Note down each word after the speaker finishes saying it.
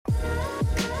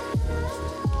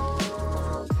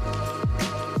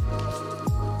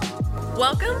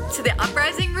Welcome to the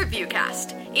Uprising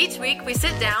Reviewcast. Each week, we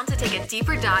sit down to take a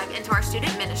deeper dive into our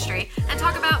student ministry and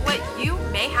talk about what you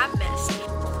may have missed.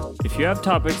 If you have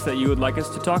topics that you would like us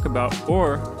to talk about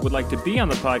or would like to be on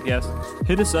the podcast,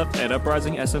 hit us up at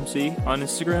Uprising SMC on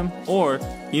Instagram or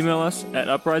email us at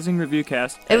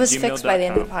uprisingreviewcast@gmail.com. It was fixed by the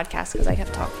end of the podcast because I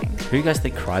kept talking. Who do you guys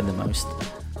think cried the most?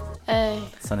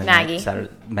 Sunday Maggie. Night, Saturday.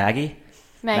 Maggie?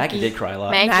 Maggie did cry a lot.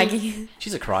 Maggie.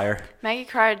 She's a crier. Maggie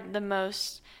cried the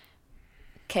most.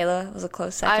 Kayla was a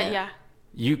close second. Yeah.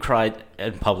 You cried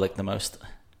in public the most.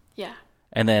 Yeah.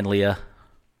 And then Leah.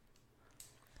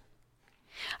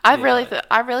 I really thought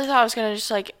I was gonna just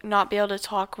not be able to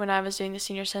talk when I was doing the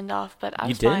senior send off, but I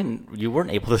was fine. You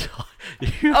weren't able to talk.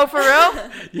 Oh, for real?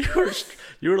 You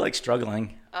were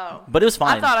struggling. Oh. But it was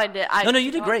fine. I thought I did. No,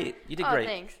 you did great. You did great.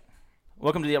 Thanks.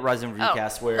 Welcome to the Uprising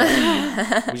Reviewcast, where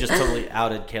we just totally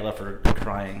outed Kayla for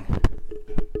crying.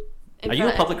 Are you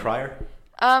a public crier?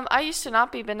 I used to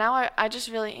not be, but now I just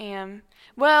really am.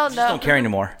 Well, You just don't care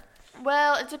anymore.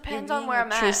 Well, it depends on where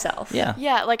I'm True at. self. Yeah.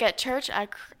 Yeah, like at church,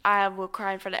 I will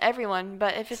cry in front of everyone,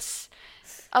 but if it's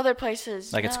other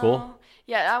places, Like at school?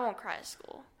 Yeah, I won't cry at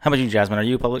school. How about you, Jasmine? Are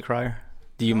you a public crier?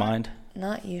 Do you mind?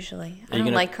 Not usually. Are I you don't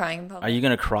gonna- like crying in public. Are you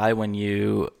going to cry when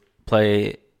you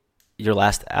play your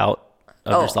last out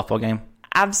of your softball game?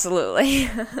 Absolutely.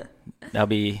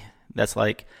 That's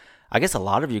like, I guess a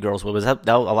lot of you girls would. Was that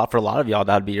a lot for a lot of y'all?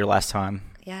 That would be your last time.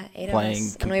 Yeah, 8 Playing of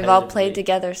us. And we've all competitively. played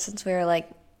together since we were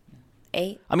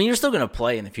 8. I mean, you're still going to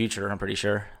play in the future, I'm pretty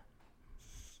sure.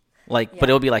 But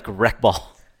it'll be like rec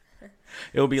ball.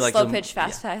 It'll be like slow pitch,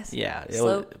 fast pass. Yeah,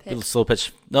 Slow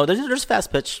pitch. No, there's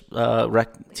fast pitch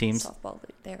rec teams. Softball.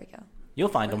 There we go. You'll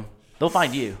find them. They'll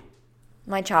find you.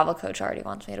 My travel coach already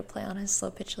wants me to play on his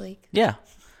slow pitch league. Yeah,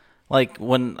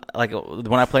 when I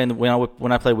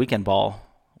play weekend ball,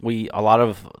 a lot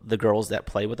of the girls that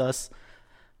play with us,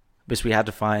 because we had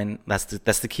to find that's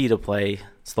the key to play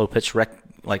slow pitch rec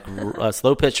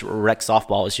slow pitch rec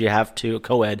softball is you have to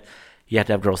co-ed. You have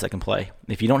to have girls that can play.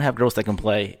 If you don't have girls that can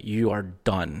play, you are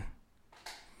done.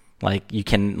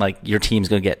 Your team's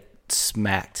gonna get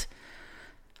smacked.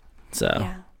 So.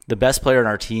 Yeah. The best player in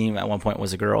our team at one point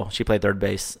was a girl. She played third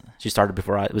base. She started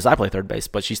before I play third base,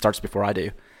 but she starts before I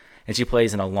do. And she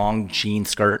plays in a long jean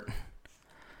skirt.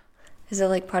 Is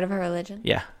it part of her religion?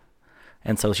 Yeah.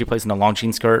 And so she plays in a long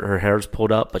jean skirt. Her hair's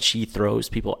pulled up, but she throws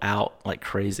people out like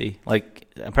crazy.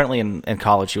 Apparently in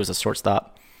college she was a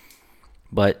shortstop,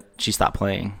 but she stopped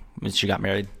playing when she got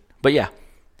married. But yeah,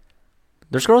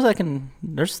 there's some girls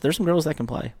that can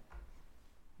play.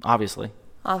 Obviously.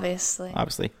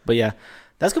 But yeah,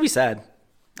 that's going to be sad.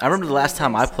 I remember the last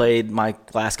time I played my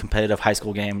last competitive high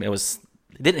school game, it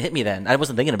didn't hit me then. I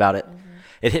wasn't thinking about it. Mm-hmm.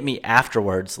 It hit me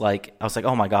afterwards. I was like,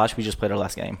 oh my gosh, we just played our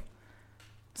last game.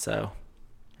 So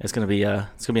it's going to be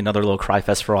another little cry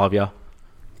fest for all of y'all.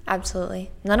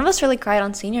 Absolutely. None of us really cried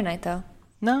on senior night though.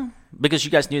 No, because you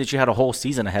guys knew that you had a whole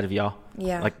season ahead of y'all.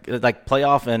 Yeah. Like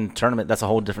playoff and tournament, that's a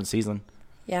whole different season.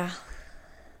 Yeah.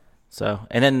 So,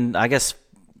 and then I guess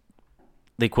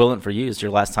the equivalent for you is your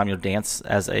last time you'll dance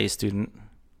as a student.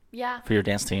 Yeah. For your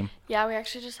dance team. Yeah, we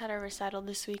actually just had our recital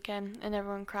this weekend, and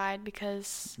everyone cried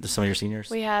because Just some of your seniors.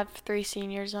 We have 3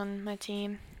 seniors on my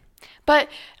team, but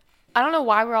I don't know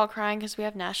why we're all crying because we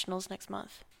have nationals next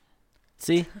month.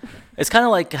 See, it's kind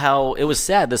of like how it was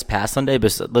sad this past Sunday,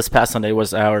 but this past Sunday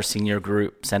was our senior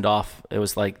group send off. It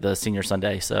was like the senior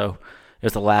Sunday, so it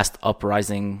was the last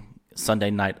Uprising Sunday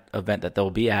night event that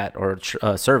they'll be at or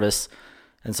service.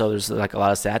 And so there's a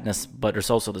lot of sadness, but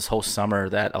there's also this whole summer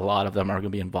that a lot of them are going to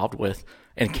be involved with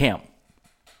in camp.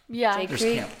 Yeah.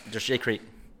 There's J Creek.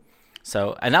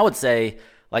 So, and I would say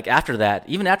after that,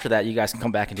 you guys can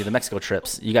come back and do the Mexico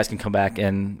trips. You guys can come back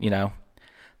and,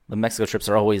 the Mexico trips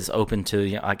are always open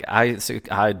to, I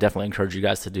definitely encourage you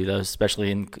guys to do those,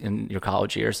 especially in your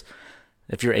college years.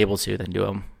 If you're able to, then do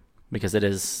them because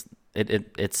it's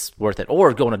worth it.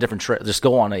 Or go on a different trip. Just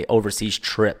go on an overseas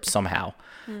trip somehow.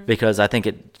 Because I think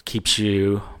it keeps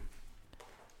you.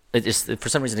 For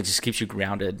some reason, it just keeps you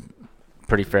grounded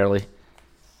pretty fairly.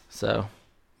 So,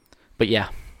 but yeah.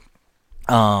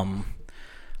 Other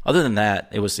than that,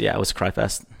 it was a cry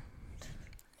fest.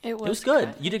 It was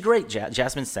good. You did great.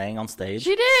 Jasmine sang on stage.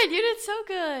 You did. You did so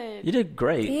good. You did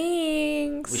great.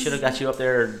 Thanks. We should have got you up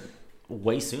there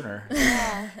way sooner.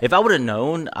 Yeah. If I would have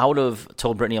known, I would have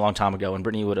told Brittany a long time ago, and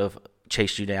Brittany would have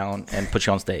chased you down and put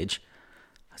you on stage.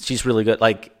 She's really good.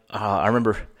 I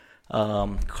remember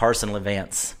Carson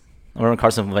Levance.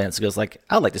 Goes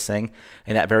I would like to sing.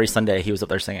 And that very Sunday, he was up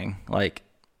there singing.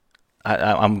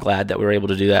 I'm glad that we were able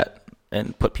to do that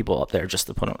and put people up there just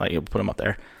to put them up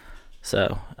there.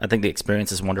 So I think the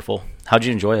experience is wonderful. How'd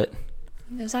you enjoy it?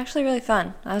 It was actually really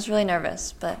fun. I was really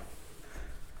nervous, but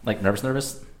Like nervous?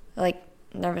 like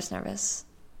nervous.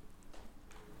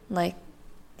 Like,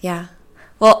 yeah.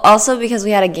 Well, also because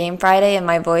we had a game Friday and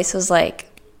my voice was like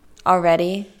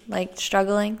already like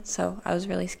struggling, so I was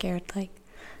really scared like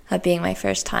that being my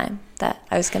first time that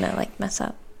I was gonna like mess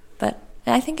up. But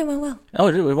I think it went well. Oh,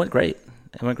 it went great.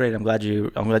 It went great. I'm glad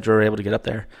you were able to get up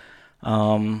there.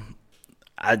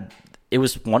 It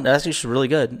was actually really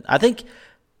good. I think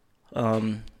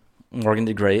Morgan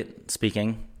did great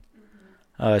speaking.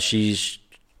 She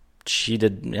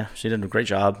did a great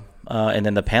job. And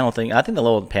then the panel thing, I think the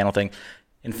little panel thing,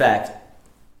 in fact,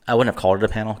 I wouldn't have called it a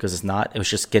panel because it's not. It was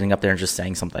just getting up there and just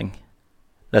saying something.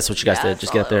 That's what you guys did.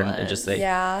 Just get up there and just say.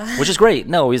 Yeah. Which is great.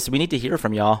 No, we need to hear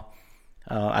from y'all.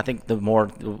 I think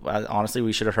honestly,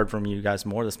 we should have heard from you guys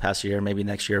more this past year. Maybe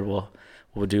next year we'll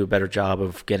do a better job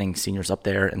of getting seniors up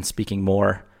there and speaking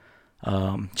more,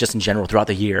 just in general throughout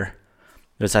the year.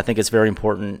 Because I think it's very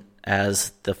important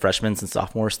as the freshmen and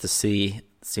sophomores to see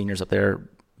seniors up there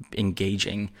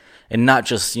engaging and not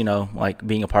just, like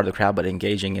being a part of the crowd, but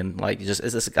engaging and like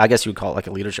just, I guess you would call it like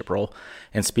a leadership role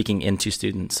and speaking into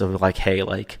students. So like, hey,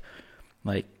 like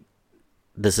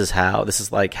this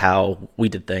is like how we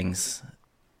did things.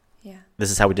 Yeah.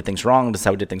 This is how we did things wrong. This is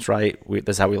how we did things right.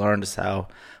 This is how we learned. This is how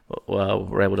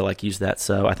we're able to like use that.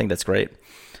 So I think that's great.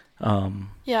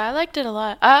 Yeah, I liked it a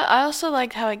lot. I also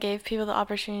liked how it gave people the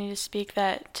opportunity to speak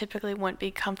that typically wouldn't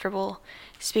be comfortable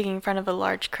speaking in front of a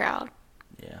large crowd.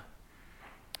 Yeah.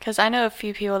 Because I know a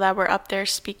few people that were up there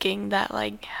speaking that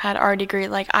like had already agreed,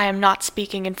 like, I am not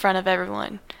speaking in front of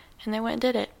everyone. And they went and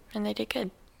did it, and they did good.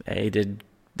 They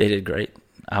did great.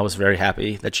 I was very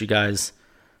happy that you guys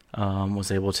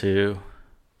was able to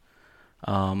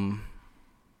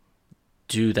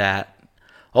do that.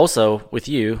 Also, with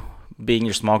you being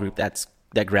your small group that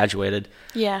graduated.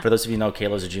 Yeah. For those of you who know,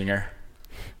 Kayla's a junior.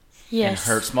 Yes.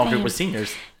 And her small group was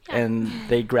seniors. Yeah. And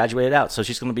they graduated out. So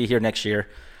she's going to be here next year.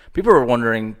 People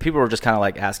were just kind of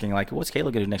like asking, like, what's Kayla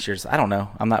going to do next year? So I don't know.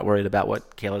 I'm not worried about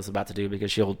what Kayla's about to do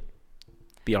because she'll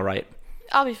be all right.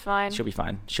 I'll be fine. She'll be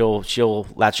fine. She'll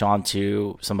latch on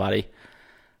to somebody,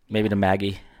 maybe to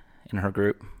Maggie in her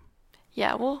group.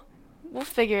 Yeah, we'll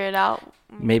figure it out.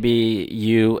 Maybe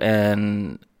you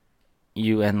and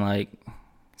like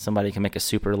somebody can make a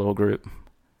super little group.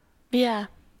 Yeah.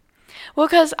 Well,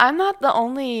 because I'm not the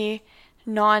only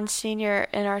non-senior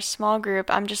in our small group.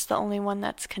 I'm just the only one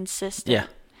that's consistent. Yeah.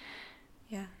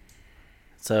 Yeah.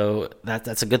 So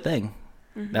that's a good thing.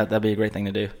 Mm-hmm. That'd be a great thing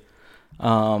to do.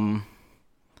 Other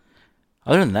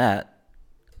than that,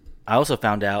 I also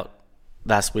found out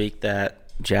last week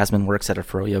that Jasmine works at a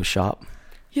froyo shop.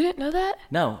 You didn't know that?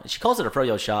 No, she calls it a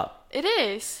froyo shop. It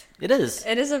is. It is.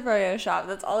 It is a froyo shop.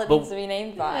 That's all it needs to be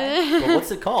named by. But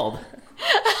what's it called?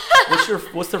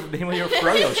 What's the name of your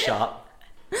froyo shop?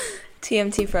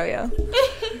 TMT Froyo.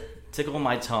 Tickle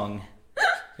my tongue.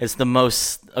 It's the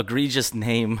most egregious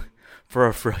name for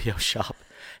a froyo shop.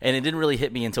 And it didn't really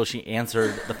hit me until she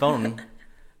answered the phone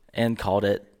and called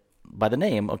it by the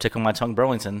name of Tickle My Tongue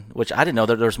Burlington, which I didn't know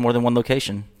that there's more than one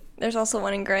location. There's also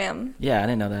one in Graham. Yeah, I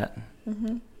didn't know that.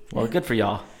 Mm-hmm. Well, good for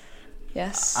y'all.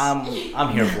 Yes. I'm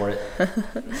here for it.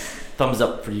 Thumbs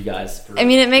up for you guys. I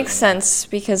mean, it makes sense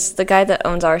because the guy that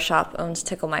owns our shop owns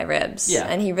Tickle My Ribs. Yeah.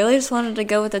 And he really just wanted to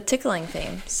go with the tickling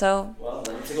theme. So. Well,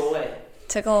 let him tickle away.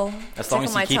 As long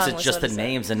as he keeps it just the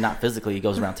names and not physically, he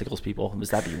goes around tickles people.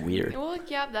 Because that'd be weird. Well,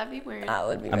 yeah, that'd be weird. That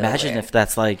would be really Imagine weird. if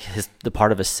that's like the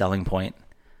part of his selling point.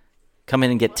 Come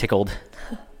in and get tickled.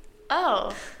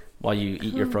 Oh. While you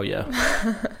eat your froyo.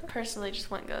 Personally,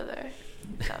 just wouldn't go there.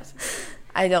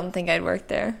 I don't think I'd work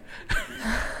there.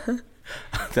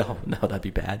 No, that'd be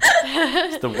bad.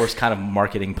 It's the worst kind of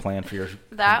marketing plan for your...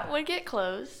 That would get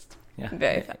closed. Yeah.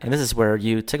 Very fast. And this is where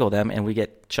you tickle them and we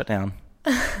get shut down.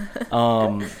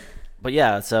 But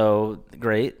yeah, so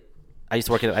great. I used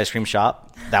to work at an ice cream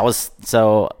shop. That was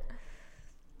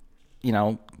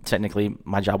technically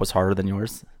my job was harder than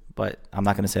yours, but I'm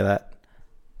not going to say that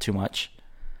too much.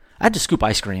 I had to scoop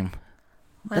ice cream.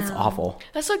 Wow. That's awful.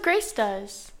 That's what Grace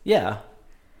does. Yeah.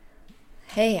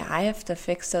 Hey, I have to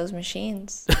fix those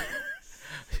machines.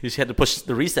 You just had to push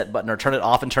the reset button or turn it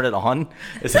off and turn it on?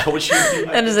 Is that what you do?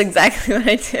 That is exactly what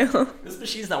I do. This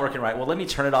machine's not working right. Well, let me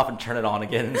turn it off and turn it on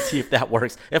again and see if that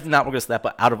works. If not, we're going to slap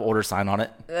an out of order sign on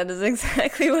it. That is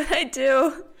exactly what I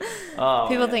do. Oh,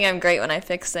 People think I'm great when I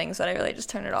fix things, but I really just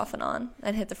turn it off and on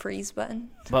and hit the freeze button.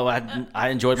 Well, I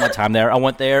enjoyed my time there. I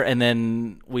went there, and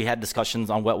then we had discussions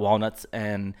on wet walnuts,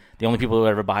 and the only people who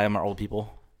ever buy them are old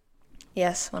people.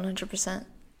 Yes, 100%.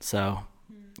 So,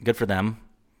 good for them.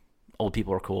 Old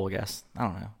people are cool, I guess. I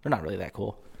don't know. They're not really that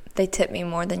cool. They tip me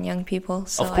more than young people,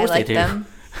 so Of course I like they do. them.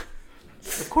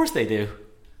 Of course they do.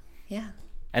 Yeah.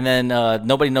 And then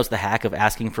nobody knows the hack of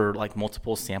asking for like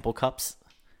multiple sample cups.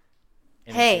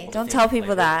 Hey, don't tell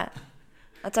people that.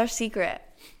 That's our secret.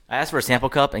 I asked for a sample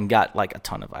cup and got like a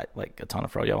ton of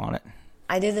froyo on it.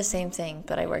 I do the same thing,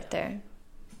 but I work there.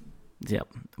 Yep.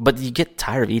 But you get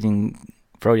tired of eating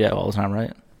froyo all the time,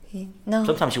 right? No.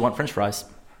 Sometimes you want French fries.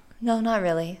 No, not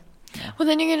really. Well,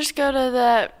 then you can just go to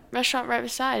the restaurant right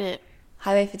beside it.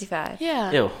 Highway 55.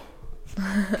 Yeah. Ew.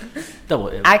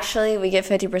 Double ew. Actually, we get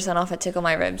 50% off at Tickle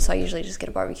My Ribs, so I usually just get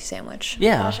a barbecue sandwich.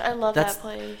 Yeah. Gosh, I love that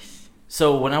place.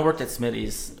 So when I worked at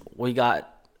Smitty's, we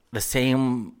got the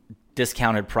same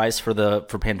discounted price for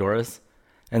Pandora's.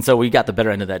 And so we got the better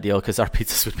end of that deal because our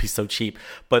pizzas would be so cheap.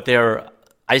 But their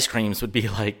ice creams would be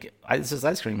like, it's just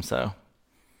ice cream, so.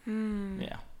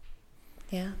 Yeah.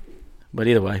 Yeah. But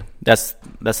either way, that's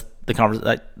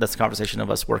the conversation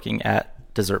of us working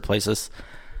at dessert places.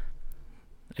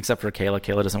 Except for Kayla.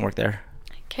 Kayla doesn't work there.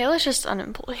 Kayla's just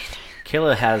unemployed.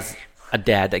 Kayla has a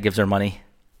dad that gives her money.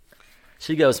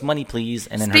 She goes, money please,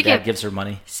 and then her dad gives her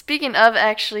money. Speaking of,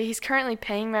 actually, he's currently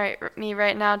paying me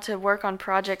right now to work on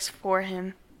projects for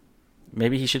him.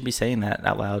 Maybe he should be saying that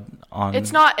out loud on...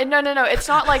 It's not, no. It's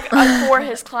not like for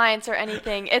his clients or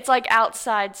anything. It's like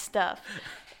outside stuff.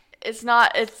 It's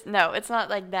not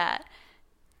like that.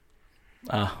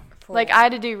 Like I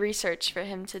had to do research for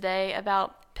him today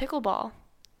about pickleball.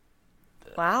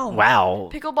 Wow.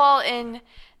 Pickleball in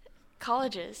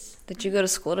colleges. Did you go to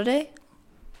school today?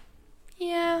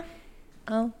 Yeah.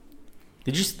 Oh.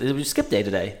 Did you skip day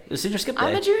today? It was senior skip day.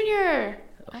 I'm a junior.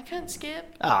 I couldn't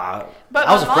skip. But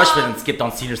I was a freshman and skipped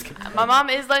on senior skip day. My mom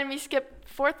is letting me skip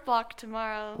fourth block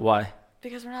tomorrow. Why?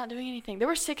 Because we're not doing anything. There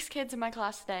were 6 kids in my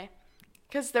class today.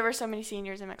 Because there were so many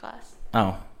seniors in my class.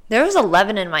 Oh. There was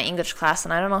 11 in my English class,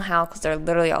 and I don't know how because they're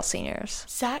literally all seniors.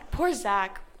 Poor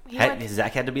Zach.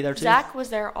 Zach had to be there too? Zach was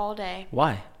there all day.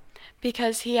 Why?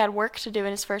 Because he had work to do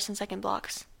in his first and second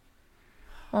blocks.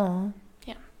 Oh.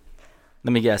 Yeah.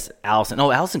 Let me guess. Allison.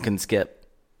 Oh, Allison couldn't skip.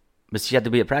 But she had to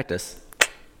be at practice.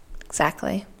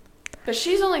 Exactly. But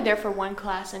she's only there for one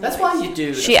class. Anyways. That's why you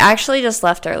do... She actually just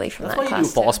left early from that class. That's why you do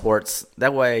fall sports.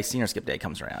 That way senior skip day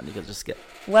comes around. You can just skip.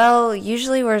 Well,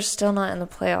 usually we're still not in the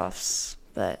playoffs.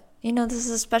 But, this is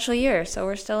a special year, so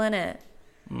we're still in it.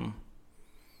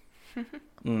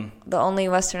 The only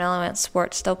Western Element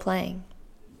sport still playing.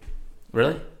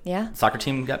 Really? Yeah. Soccer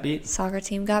team got beat? Soccer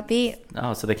team got beat.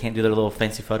 Oh, so they can't do their little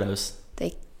fancy photos.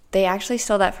 They actually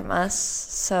stole that from us.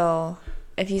 So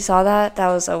if you saw that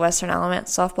was a Western Element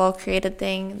softball created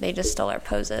thing. They just stole our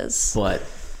poses. But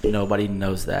nobody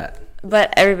knows that.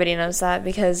 But everybody knows that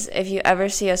because if you ever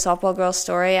see a softball girl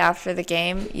story after the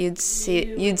game, you'd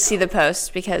see the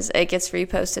post because it gets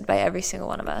reposted by every single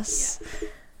one of us.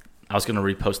 I was going to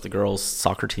repost the girls'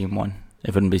 soccer team one.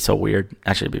 It wouldn't be so weird.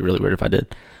 Actually, it'd be really weird if I did.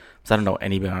 Because I don't know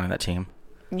anybody on that team.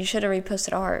 You should have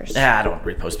reposted ours. Yeah, I don't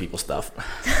repost people's stuff.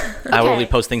 Okay. I will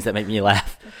repost things that make me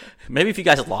laugh. Maybe if you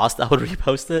guys lost, I would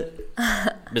repost it.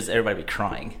 Because everybody would be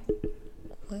crying.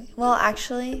 Well,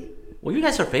 actually... Well, you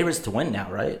guys are favorites to win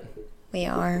now, right? We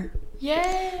are.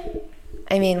 Yay!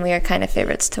 I mean, we are kind of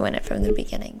favorites to win it from the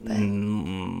beginning, but...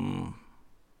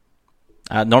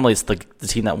 Normally it's the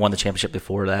team that won the championship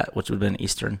before that, which would have been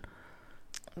Eastern.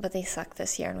 But they suck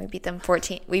this year, and we beat them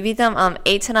 14. We beat them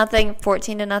 8-0,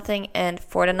 14-0, and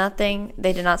 4-0.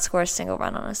 They did not score a single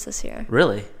run on us this year.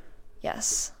 Really?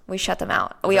 Yes, we shut them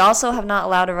out. We also have not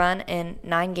allowed a run in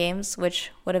 9 games,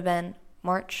 which would have been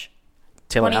March 21st.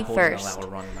 Taylor Apple wasn't allowed a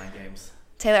run in 9 games.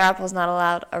 Taylor Apple's not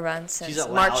allowed a run since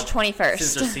March 21st.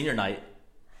 Since their senior night.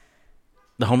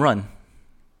 The home run.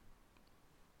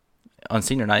 On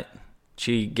senior night.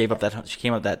 She gave up that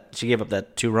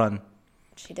 2-run.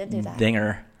 She did do that.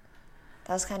 Dinger.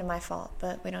 That was kind of my fault,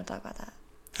 but we don't talk about that.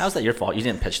 How's that your fault? You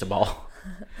didn't pitch the ball.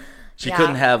 She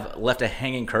couldn't have left a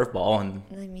hanging curveball,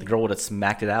 and the girl would have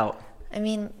smacked it out. I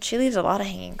mean, she leaves a lot of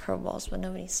hanging curveballs, but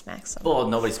nobody smacks them. Well,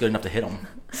 nobody's good enough to hit them.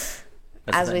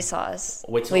 As we saw us.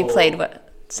 We played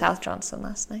South Johnson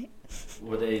last night.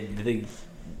 Did they?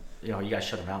 You guys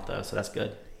shut them out though, so that's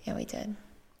good. Yeah, we did.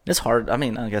 It's hard. I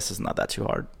mean, I guess it's not that too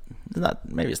hard.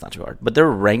 Maybe it's not too hard, but they're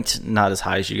ranked not as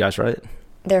high as you guys, right?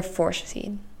 They're 4th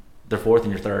seed. They're 4th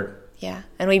and you're 3rd. Yeah,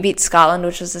 and we beat Scotland,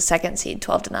 which was the 2nd seed,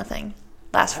 12-0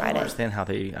 last Friday. I don't understand how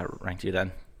they ranked you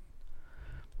then.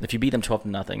 If you beat them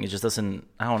 12-0, it just doesn't.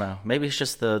 I don't know. Maybe it's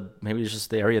just the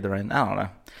area they're in. I don't know.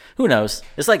 Who knows?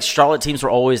 It's like Charlotte teams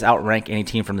will always outrank any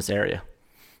team from this area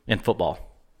in football.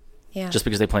 Yeah. Just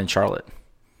because they play in Charlotte,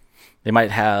 they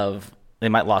might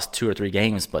lost 2 or 3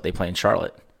 games, but they play in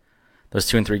Charlotte. Those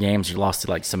 2 and 3 games, you lost to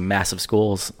like some massive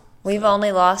schools. We've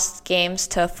only lost games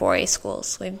to 4A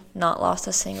schools. We've not lost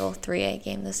a single 3A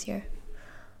game this year.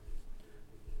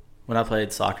 When I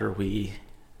played soccer, we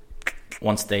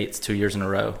won states 2 years in a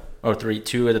row, or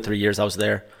 2 of the 3 years I was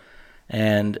there,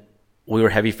 and we were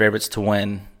heavy favorites to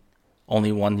win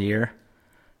only 1 year.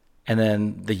 And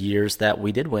then the years that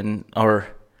we did win, or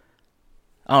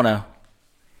I don't know.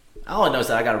 All I know is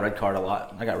that I got a red card a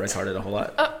lot. I got red carded a whole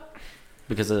lot.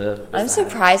 Because of I'm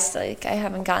surprised I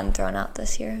haven't gotten thrown out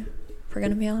this year, if we're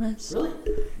going to be honest. Really?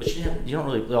 But you don't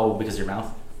really, because of your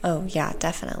mouth? Oh, yeah,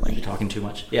 definitely. You're talking too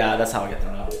much? Yeah, that's how I get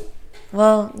thrown out.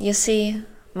 Well, you see,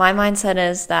 my mindset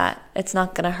is that it's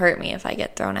not going to hurt me if I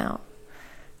get thrown out.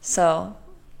 So,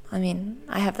 I mean,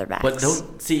 I have their backs. But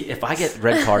if I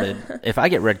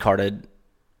get red carded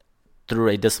through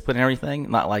a disciplinary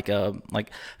thing, not like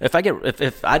if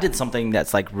I did something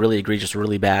that's like really egregious or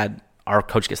really bad, our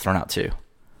coach gets thrown out too.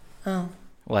 Oh.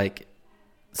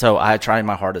 So I tried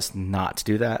my hardest not to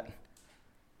do that.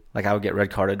 Like I would get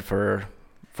red carded for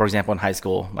example, in high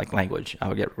school, like language, I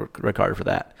would get red carded for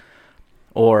that.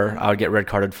 Or I would get red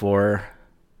carded for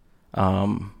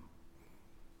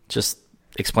just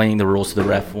explaining the rules to the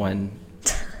ref when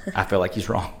I feel like he's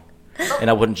wrong. And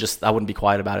I wouldn't be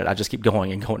quiet about it. I'd just keep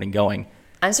going and going and going.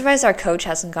 I'm surprised our coach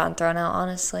hasn't gotten thrown out,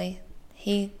 honestly.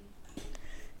 He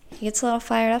gets a little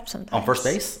fired up sometimes. On first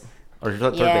base? Or your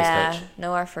third base coach? Yeah,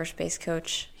 no, our first base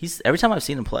coach. Every time I've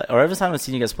seen him play, or every time I've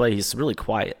seen you guys play, he's really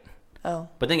quiet. Oh.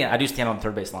 But then again, I do stand on the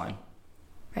third base line.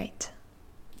 Right.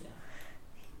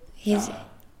 He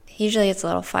usually gets a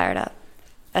little fired up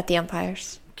at the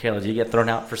umpires. Kayla, do you get thrown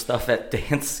out for stuff at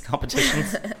dance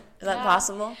competitions? Is that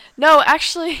possible? No,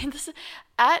 actually,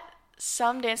 at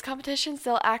some dance competitions,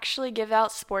 they'll actually give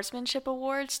out sportsmanship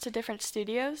awards to different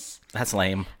studios. That's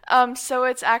lame. So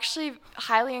it's actually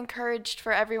highly encouraged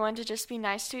for everyone to just be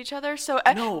nice to each other. So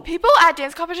No. people at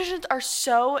dance competitions are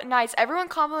so nice. Everyone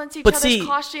compliments each other's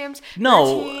costumes,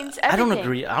 routines, everything. I don't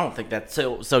agree. I don't think that.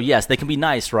 So yes, they can be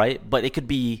nice, right? But it could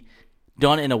be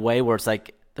done in a way where it's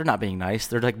like they're not being nice.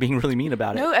 They're like being really mean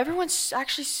about it. No, everyone's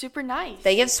actually super nice.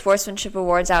 They give sportsmanship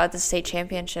awards out at the state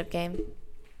championship game.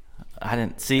 I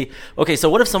didn't see. Okay, so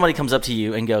what if somebody comes up to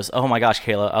you and goes, "Oh my gosh,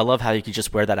 Kayla, I love how you could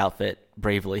just wear that outfit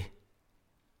bravely."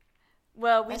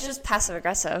 Well, That's just passive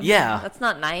aggressive. Yeah. That's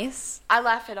not nice. I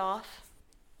laugh it off.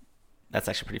 That's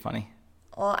actually pretty funny.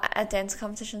 Well, at dance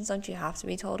competitions, don't you have to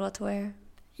be told what to wear?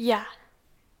 Yeah.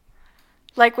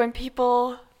 Like when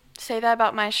people say that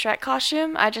about my Shrek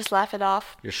costume, I just laugh it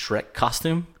off. Your Shrek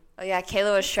costume? Oh, yeah,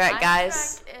 Kayla was Shrek,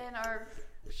 guys. I'm Shrek in our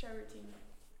show routine.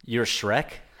 You're Shrek?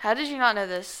 How did you not know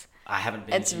this? I haven't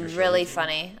been. It's really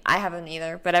funny. I haven't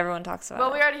either, but everyone talks about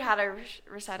Well, it. we already had our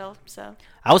recital, so.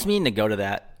 I was meaning to go to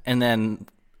that, and then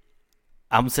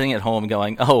I'm sitting at home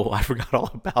going, "Oh, I forgot all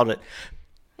about it."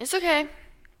 It's okay.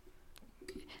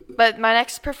 But my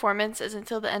next performance is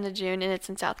until the end of June, and it's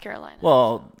in South Carolina.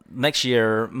 Well, next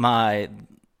year,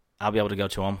 I'll be able to go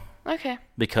to them. Okay.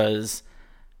 Because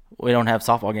we don't have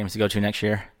softball games to go to next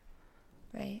year.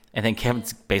 Right. And then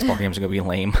Kevin's baseball games are going to be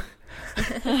lame.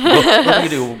 What are you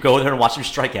do? Go there and watch him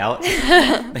strike out?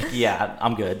 Yeah,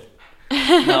 I'm good.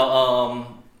 No,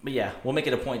 but yeah, we'll make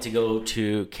it a point to go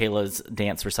to Kayla's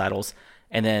dance recitals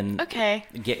and then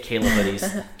get Kayla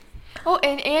hoodies. Oh,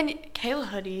 and Kayla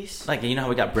hoodies. Like, you know how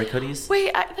we got brick hoodies?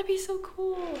 Wait, that'd be so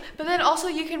cool. But then also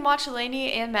you can watch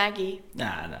Lainey and Maggie. Nah,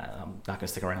 I'm not going to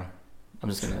stick around. I'm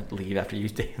just going to leave after you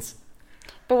dance.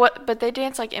 But they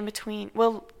dance like in between.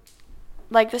 Well,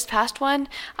 like this past one,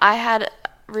 I had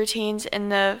routines in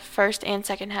the first and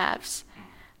second halves.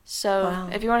 So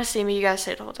if you want to see me, you gotta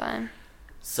stay the whole time.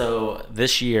 So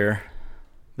this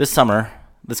coming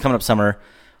up summer,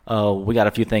 we got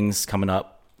a few things coming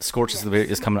up. Scorch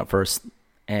is coming up first,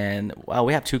 and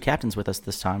we have 2 captains with us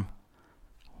this time.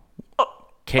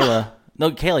 Kayla,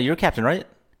 you're a captain, right?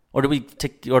 Or did we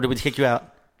kick you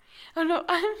out? Oh no,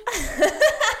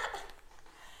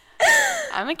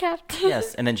 I'm a captain.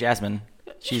 Yes, and then Jasmine,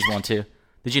 she's one too.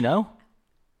 Did you know?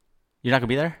 You're not gonna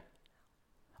be there?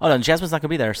 Oh no, Jasmine's not gonna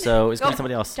be there, so it's gonna be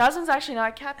somebody else. Jasmine's actually not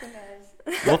a captain,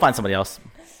 guys. We'll find somebody else,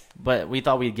 but we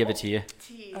thought we'd give it to you.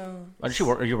 Are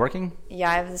you working?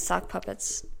 Yeah, I have the sock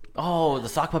puppets. Oh, the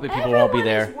sock puppet people won't be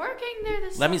there. Working there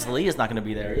this that means Leah's not gonna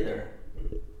be there either.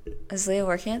 Is Leah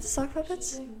working at the sock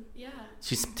puppets? Yeah.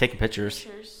 She's taking pictures.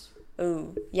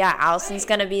 Ooh, yeah. Allison's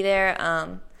gonna be there.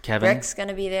 Kevin. Brick's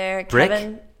gonna be there. Brick?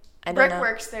 Kevin. Brick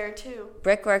works there too.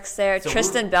 Brick works there. So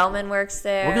Tristan Bellman works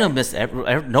there. We're gonna miss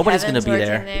nobody's Kevin's gonna be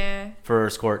there for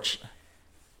Scorch.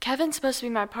 Kevin's supposed to be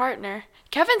my partner.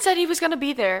 Kevin said he was gonna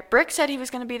be there. Brick said he was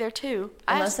gonna be there too.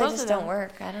 Unless they just don't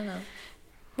work. I don't know.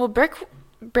 Well, Brick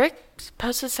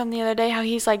posted something the other day how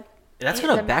he's like That's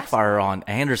going to backfire on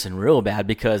Anderson real bad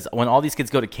because when all these kids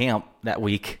go to camp that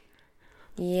week,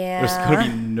 there's going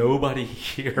to be nobody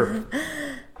here.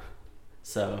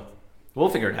 So we'll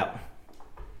figure it out.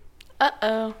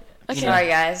 Uh-oh. Okay. Sorry,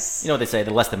 guys. You know what they say,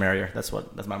 the less the merrier. That's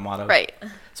my motto. Right.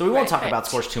 So we won't talk about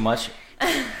scores too much, but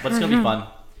it's going to be fun.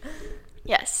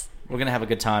 Yes. We're going to have a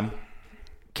good time.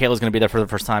 Kayla's going to be there for the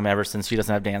first time ever since she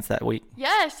doesn't have dance that week.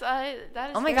 Yes, that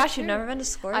is. Oh my gosh, you've never been to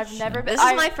Scorch? I've never been. This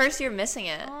is my first year missing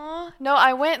it. No,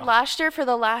 I went last year for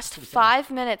the last 5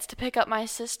 minutes to pick up my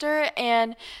sister,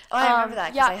 and I remember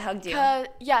that because I hugged you.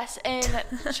 Yes, and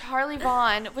Charlie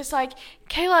Vaughn was like,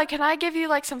 "Kayla, can I give you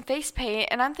like some face paint?"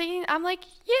 And I'm like,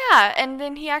 "Yeah." And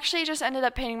then he actually just ended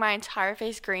up painting my entire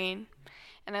face green,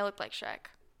 and I looked like Shrek.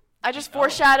 I just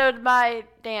foreshadowed my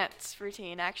dance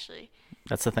routine, actually.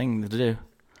 That's the thing to do.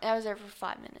 I was there for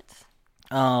 5 minutes.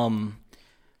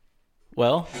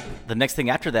 Well, the next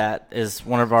thing after that is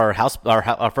one of our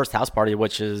first house party,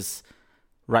 which is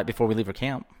right before we leave for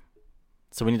camp.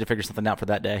 So we need to figure something out for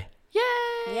that day.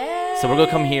 Yay! Yay! So we're gonna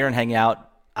come here and hang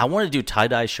out. I want to do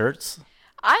tie-dye shirts.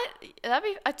 That'd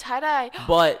be a tie-dye.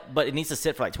 But it needs to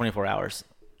sit for like 24 hours.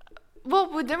 Well,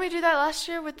 didn't we do that last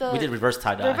year with the? We did reverse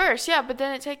tie-dye. Reverse, yeah, but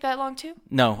didn't it take that long too?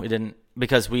 No, it didn't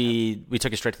because we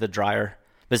took it straight to the dryer.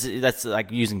 That's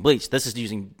like using bleach. This is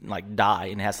using like dye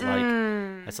and it has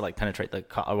to like penetrate the.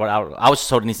 I was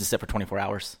told it needs to sit for 24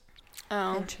 hours.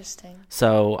 Oh, interesting.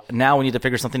 So now we need to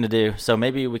figure something to do. So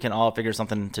maybe we can all figure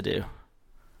something to do.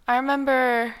 I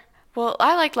remember. Well,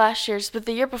 I liked last year's, but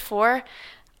the year before,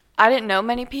 I didn't know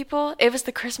many people. It was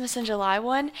the Christmas in July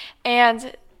one,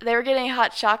 and they were getting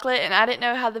hot chocolate, and I didn't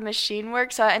know how the machine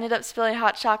worked, so I ended up spilling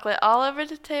hot chocolate all over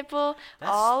the table,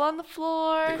 all on the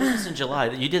floor. Christmas in July.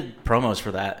 You did promos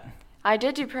for that. I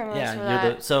did do promos for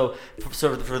that. So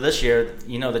for this year,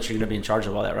 you know that you're going to be in charge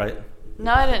of all that, right?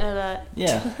 No, I didn't know that.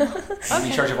 Yeah. I'm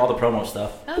in charge of all the promo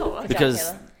stuff. Oh, okay.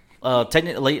 Because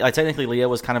technically Leah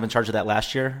was kind of in charge of that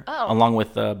last year, along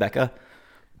with Becca.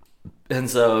 And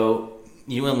so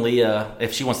you and Leah,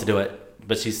 if she wants to do it,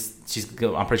 but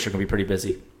I'm pretty sure going to be pretty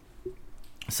busy.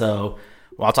 So,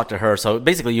 I'll talk to her. So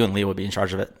basically, you and Leah would be in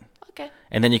charge of it. Okay.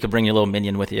 And then you could bring your little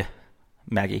minion with you,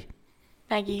 Maggie.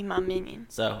 Maggie, my minion.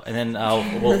 So, and then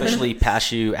we'll officially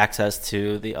pass you access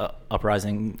to the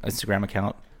Uprising Instagram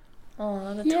account.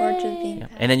 Oh, the torch is being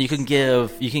passed. And then you can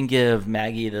give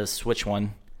Maggie the Switch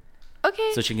one.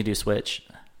 Okay. So she can do Switch.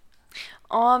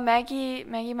 Oh, Maggie,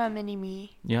 my mini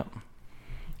me. Yep.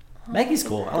 Maggie's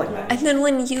cool. I like Maggie. And then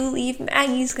when you leave,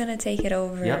 Maggie's gonna take it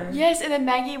over. Yep. Yes, and then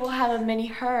Maggie will have a mini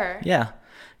her. Yeah.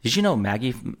 Did you know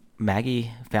Maggie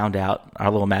found out,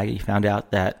 our little Maggie found out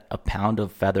that a pound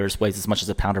of feathers weighs as much as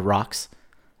a pound of rocks,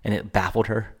 and it baffled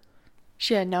her.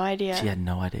 She had no idea.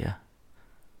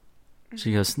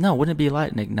 She goes, "No, wouldn't it be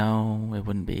light?" Nick, no, it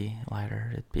wouldn't be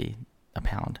lighter. It'd be a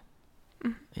pound.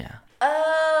 Yeah.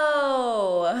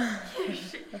 Oh.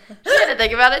 She had to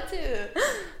think about it too.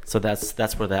 So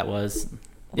that's where that was.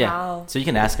 Yeah. Wow. So you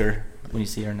can ask her when you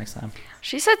see her next time.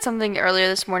 She said something earlier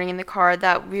this morning in the car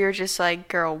that we were just like,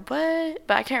 "Girl, what?"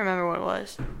 But I can't remember what it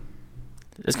was.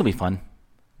 It's gonna be fun.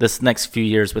 This next few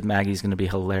years with Maggie's gonna be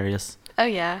hilarious. Oh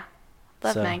yeah,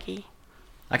 love Maggie.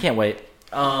 I can't wait.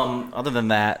 Other than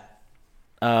that,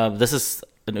 this is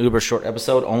an uber short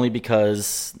episode only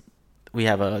because we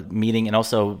have a meeting and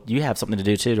also you have something to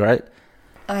do too, right?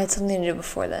 I had something to do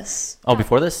before this. Oh,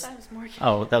 before this? That was Morgan.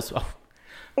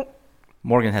 Oh,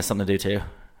 Morgan has something to do too,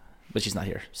 but she's not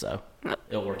here, so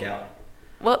it'll work out.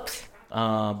 Whoops.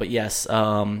 But yes,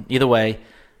 either way,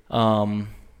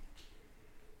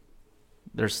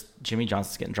 there's Jimmy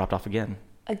Johnson's getting dropped off again.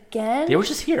 Again? They were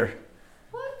just here.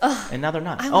 What? And now they're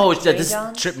not. This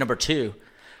is trip number 2.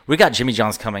 We got Jimmy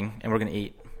John's coming, and we're going to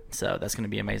eat. So that's going to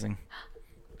be amazing.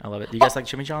 I love it. Do you guys like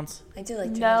Jimmy John's? I do like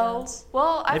Jimmy John's.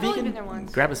 Well, I've Maybe only been there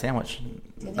once. Grab a sandwich.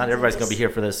 Not everybody's going to be here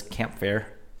for this camp fair.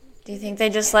 Do you think they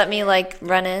just let me like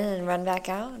run in and run back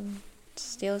out and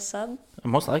steal a sub?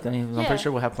 Most likely. I'm pretty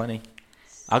sure we'll have plenty.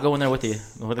 I'll go in there with you.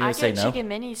 What are they going to say, no? I get chicken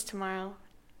minis tomorrow.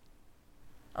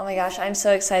 Oh my gosh, I'm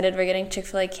so excited. We're getting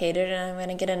Chick-fil-A catered, and I'm going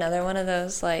to get another one of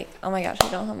those. Like, oh my gosh,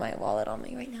 I don't have my wallet on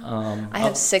me right now. I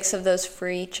have 6 of those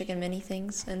free chicken mini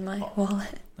things in my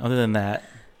wallet. Other than that,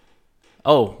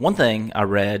 one thing I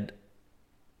read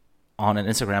on an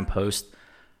Instagram post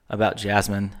about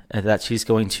Jasmine that she's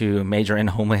going to major in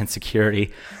Homeland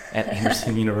Security at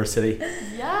Anderson University.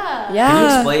 Yeah. Can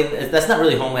you explain? That's not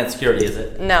really Homeland Security, is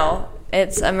it? No,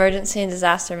 it's Emergency and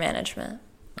Disaster Management.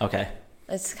 Okay.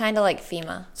 It's kind of like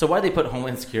FEMA. So why do they put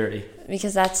Homeland Security?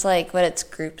 Because that's like what it's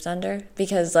grouped under.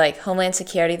 Because like Homeland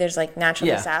Security, there's like natural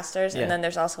disasters, and then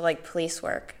there's also like police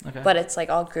work. Okay. But it's like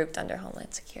all grouped under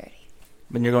Homeland Security.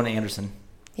 But you're going to Anderson.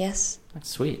 Yes. That's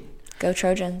sweet. Go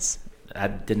Trojans. I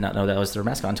did not know that was their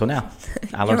mascot until now.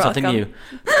 I You're learned something welcome.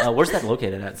 new. Where's that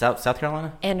located at? South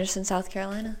Carolina? Anderson, South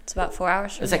Carolina. It's about 4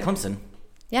 hours from Is that here. Clemson?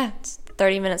 Yeah, it's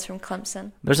 30 minutes from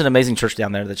Clemson. There's an amazing church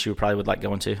down there that you probably would like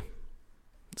going to.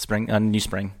 New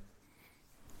Spring.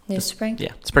 New Spring?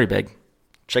 Yeah, it's pretty big.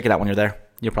 Check it out when you're there.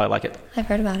 You'll probably like it. I've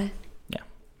heard about it. Yeah.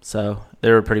 So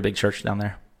they're a pretty big church down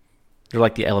there. They're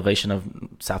like the elevation of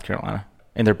South Carolina,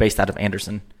 and they're based out of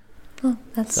Anderson. Oh,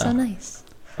 that's so nice.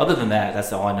 Other than that,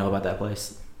 that's all I know about that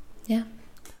place. Yeah.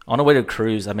 On the way to a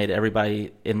cruise, I made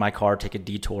everybody in my car take a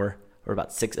detour, or about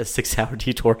a 6-hour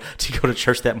detour to go to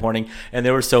church that morning, and they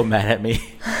were so mad at me.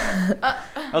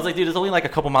 I was like, dude, it's only like a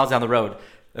couple miles down the road,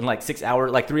 and like 3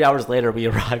 hours later, we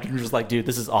arrived, and we were just like, dude,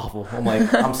 this is awful. I'm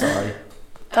like, I'm sorry.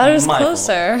 Thought it was My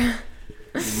closer.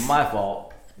 My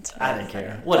fault. I didn't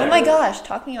care. Whatever. Oh my gosh,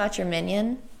 talking about your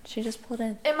minion. She just pulled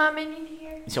in. Am my minion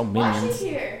here? It's your Why minions. is she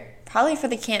here? Probably for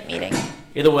the camp meeting.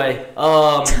 Either way,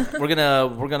 we're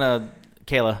gonna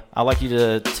Kayla, I'd like you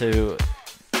to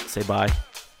say bye.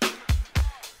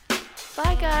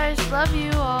 Bye, guys. Love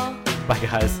you all. Bye,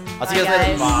 guys. I'll see you Bye, guys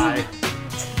later. guys. Bye.